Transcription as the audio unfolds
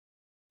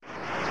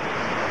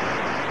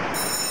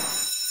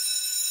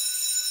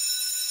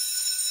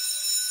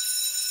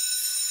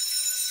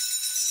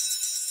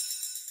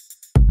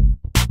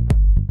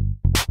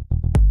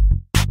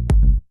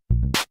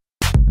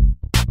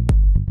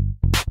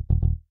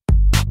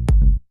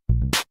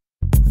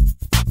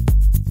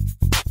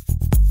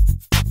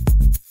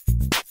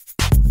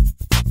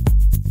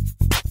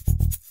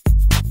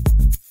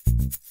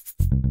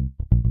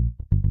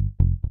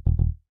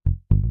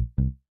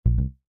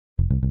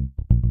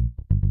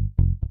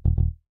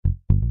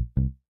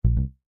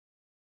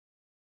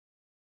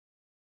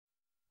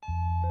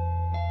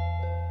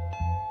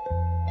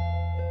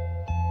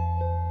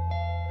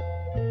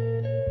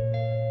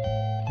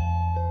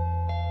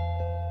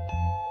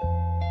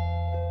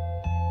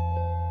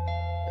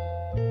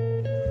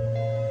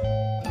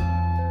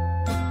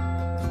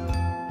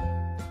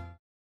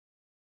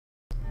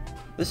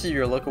This is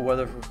your local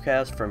weather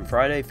forecast from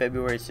Friday,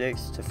 February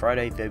 6th to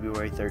Friday,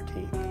 February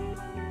 13th.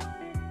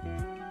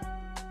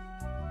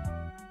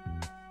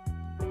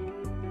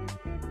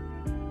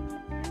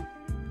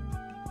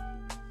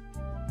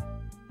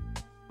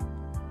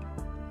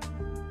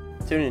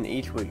 Tune in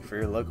each week for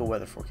your local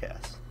weather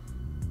forecast.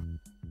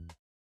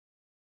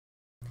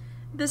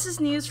 This is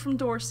news from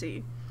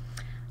Dorsey.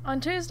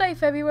 On Tuesday,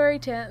 February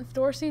 10th,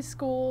 Dorsey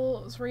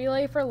School's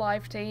Relay for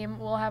Life team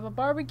will have a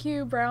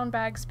barbecue brown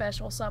bag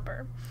special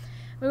supper.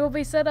 We will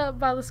be set up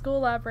by the school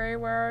library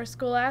where our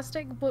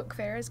scholastic book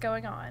fair is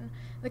going on.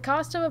 The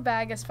cost of a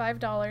bag is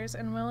 $5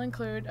 and will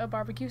include a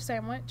barbecue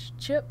sandwich,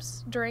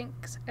 chips,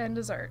 drinks, and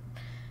dessert.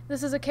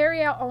 This is a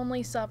carry-out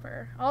only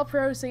supper. All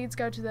proceeds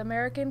go to the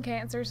American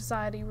Cancer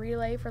Society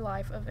Relay for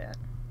Life event.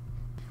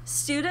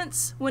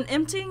 Students, when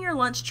emptying your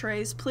lunch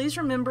trays, please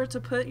remember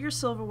to put your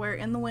silverware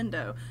in the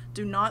window.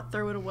 Do not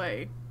throw it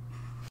away.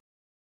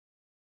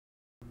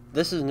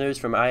 This is news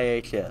from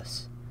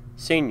IHS.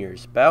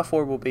 Seniors,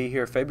 Balfour will be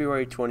here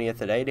February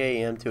 20th at 8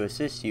 a.m. to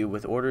assist you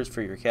with orders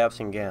for your caps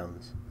and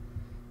gowns.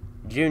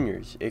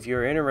 Juniors, if you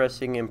are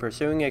interested in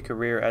pursuing a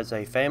career as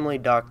a family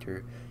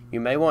doctor, you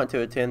may want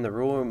to attend the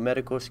Rural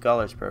Medical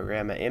Scholars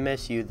Program at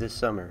MSU this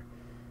summer.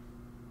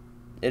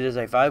 It is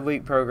a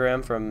 5-week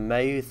program from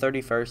May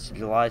 31st to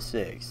July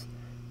 6th.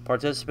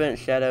 Participants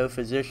shadow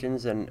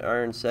physicians and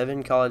earn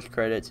 7 college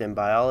credits in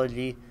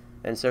biology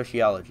and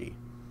sociology.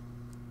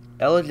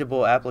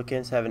 Eligible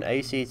applicants have an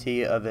ACT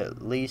of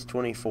at least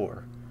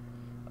 24.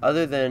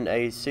 Other than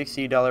a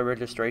 $60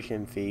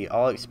 registration fee,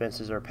 all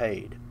expenses are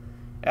paid.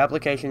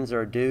 Applications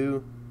are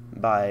due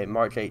by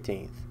March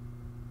 18th.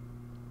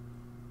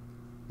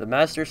 The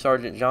Master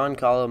Sergeant John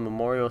Collin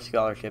Memorial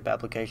Scholarship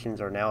applications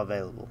are now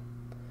available.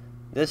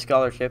 This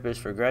scholarship is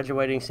for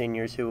graduating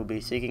seniors who will be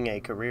seeking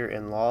a career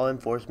in law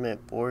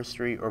enforcement,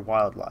 forestry, or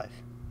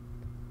wildlife.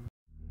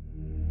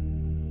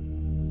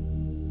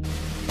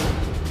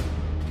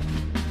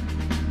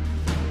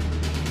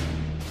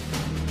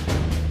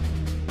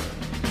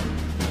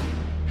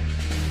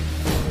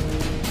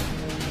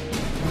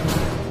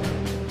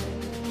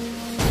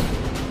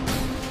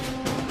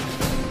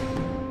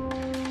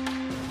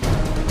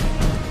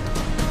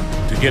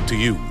 To get to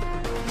you,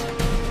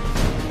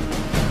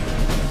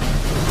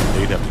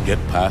 they'd have to get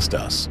past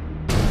us.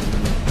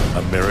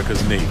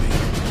 America's Navy.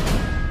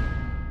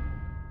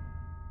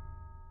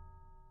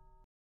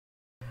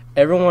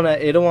 Everyone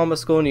at Itawamba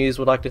School News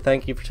would like to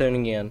thank you for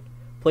tuning in.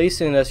 Please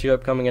send us your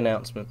upcoming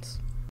announcements.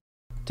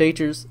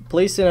 Teachers,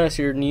 please send us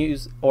your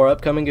news or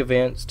upcoming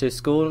events to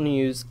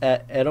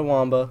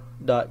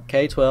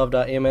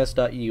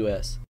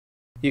schoolnews@itawamba.k12.ms.us.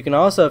 You can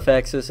also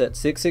fax us at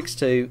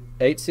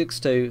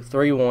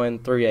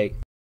 662-862-3138.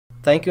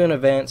 Thank you in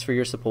advance for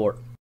your support.